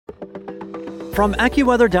From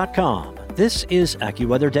AccuWeather.com, this is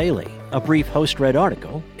AccuWeather Daily, a brief host-read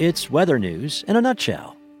article. It's weather news in a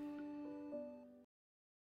nutshell.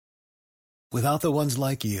 Without the ones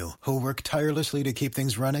like you, who work tirelessly to keep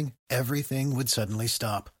things running, everything would suddenly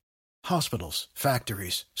stop. Hospitals,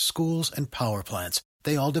 factories, schools, and power plants,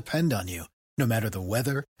 they all depend on you. No matter the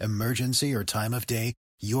weather, emergency, or time of day,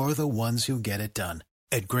 you're the ones who get it done.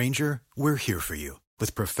 At Grainger, we're here for you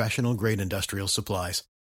with professional-grade industrial supplies.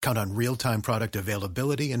 Count on real-time product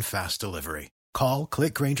availability and fast delivery. Call,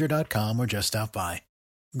 click Grainger.com, or just stop by.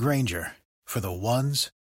 Grainger, for the ones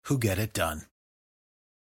who get it done.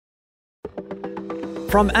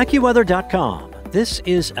 From AccuWeather.com, this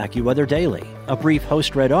is AccuWeather Daily, a brief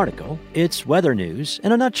host-read article. It's weather news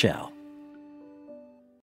in a nutshell.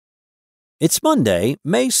 It's Monday,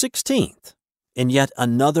 May 16th. In yet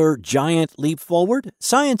another giant leap forward,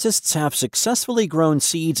 scientists have successfully grown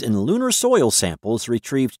seeds in lunar soil samples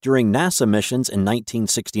retrieved during NASA missions in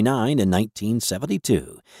 1969 and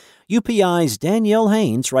 1972. UPI's Danielle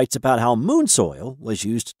Haynes writes about how moon soil was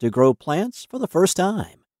used to grow plants for the first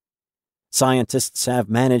time. Scientists have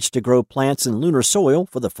managed to grow plants in lunar soil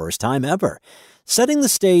for the first time ever, setting the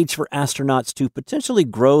stage for astronauts to potentially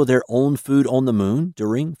grow their own food on the moon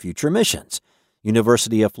during future missions.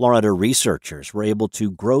 University of Florida researchers were able to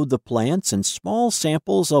grow the plants in small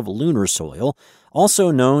samples of lunar soil, also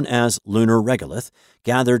known as lunar regolith,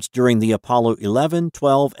 gathered during the Apollo 11,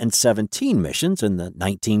 12, and 17 missions in the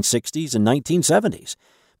 1960s and 1970s.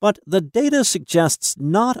 But the data suggests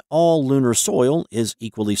not all lunar soil is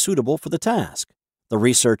equally suitable for the task. The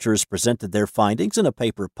researchers presented their findings in a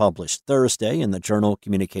paper published Thursday in the journal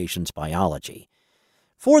Communications Biology.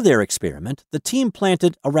 For their experiment, the team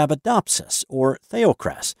planted Arabidopsis, or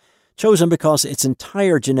Theocress, chosen because its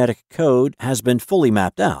entire genetic code has been fully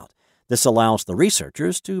mapped out. This allows the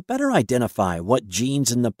researchers to better identify what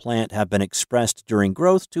genes in the plant have been expressed during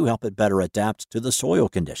growth to help it better adapt to the soil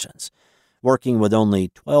conditions. Working with only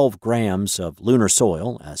 12 grams of lunar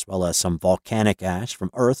soil, as well as some volcanic ash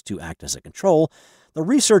from Earth to act as a control, the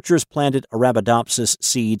researchers planted Arabidopsis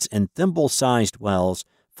seeds in thimble-sized wells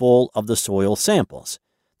full of the soil samples.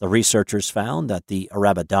 The researchers found that the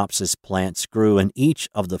Arabidopsis plants grew in each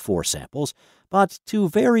of the 4 samples, but to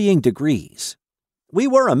varying degrees. "We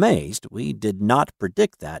were amazed. We did not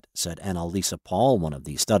predict that," said Annalisa Paul, one of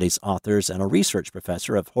the study's authors and a research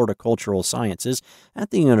professor of horticultural sciences at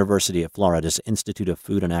the University of Florida's Institute of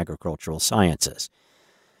Food and Agricultural Sciences.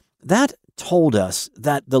 That told us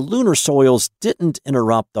that the lunar soils didn't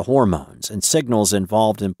interrupt the hormones and signals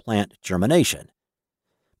involved in plant germination.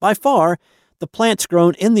 By far, the plants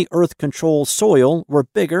grown in the Earth-controlled soil were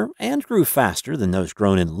bigger and grew faster than those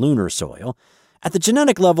grown in lunar soil. At the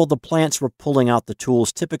genetic level, the plants were pulling out the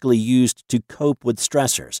tools typically used to cope with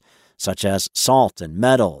stressors, such as salt and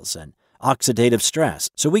metals and oxidative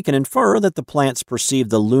stress, so we can infer that the plants perceive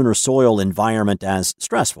the lunar soil environment as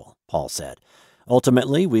stressful, Paul said.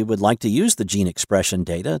 Ultimately, we would like to use the gene expression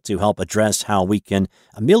data to help address how we can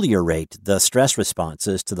ameliorate the stress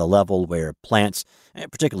responses to the level where plants,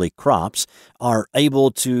 particularly crops, are able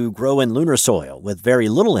to grow in lunar soil with very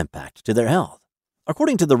little impact to their health.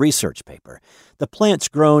 According to the research paper, the plants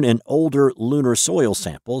grown in older lunar soil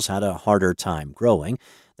samples had a harder time growing.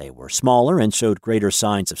 They were smaller and showed greater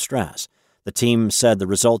signs of stress. The team said the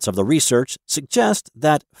results of the research suggest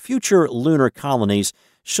that future lunar colonies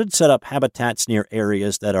should set up habitats near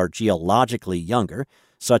areas that are geologically younger,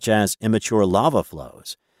 such as immature lava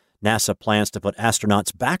flows. NASA plans to put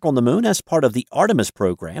astronauts back on the moon as part of the Artemis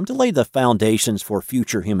program to lay the foundations for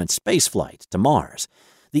future human spaceflight to Mars.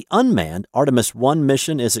 The unmanned Artemis 1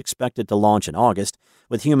 mission is expected to launch in August,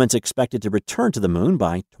 with humans expected to return to the moon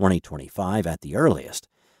by 2025 at the earliest.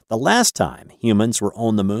 The last time humans were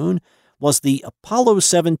on the moon was the Apollo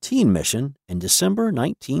 17 mission in December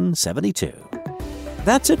 1972.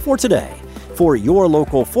 That's it for today. For your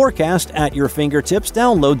local forecast at your fingertips,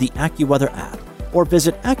 download the AccuWeather app or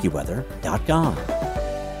visit AccuWeather.com.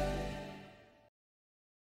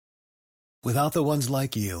 Without the ones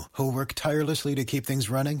like you, who work tirelessly to keep things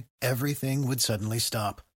running, everything would suddenly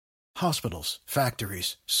stop. Hospitals,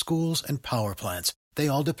 factories, schools, and power plants, they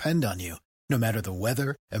all depend on you. No matter the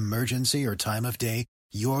weather, emergency, or time of day,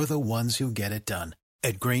 you're the ones who get it done.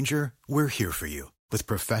 At Grainger, we're here for you with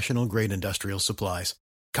professional-grade industrial supplies.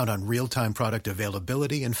 Count on real-time product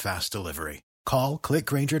availability and fast delivery. Call, click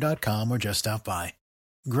Grainger.com, or just stop by.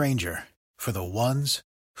 Grainger, for the ones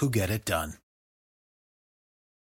who get it done.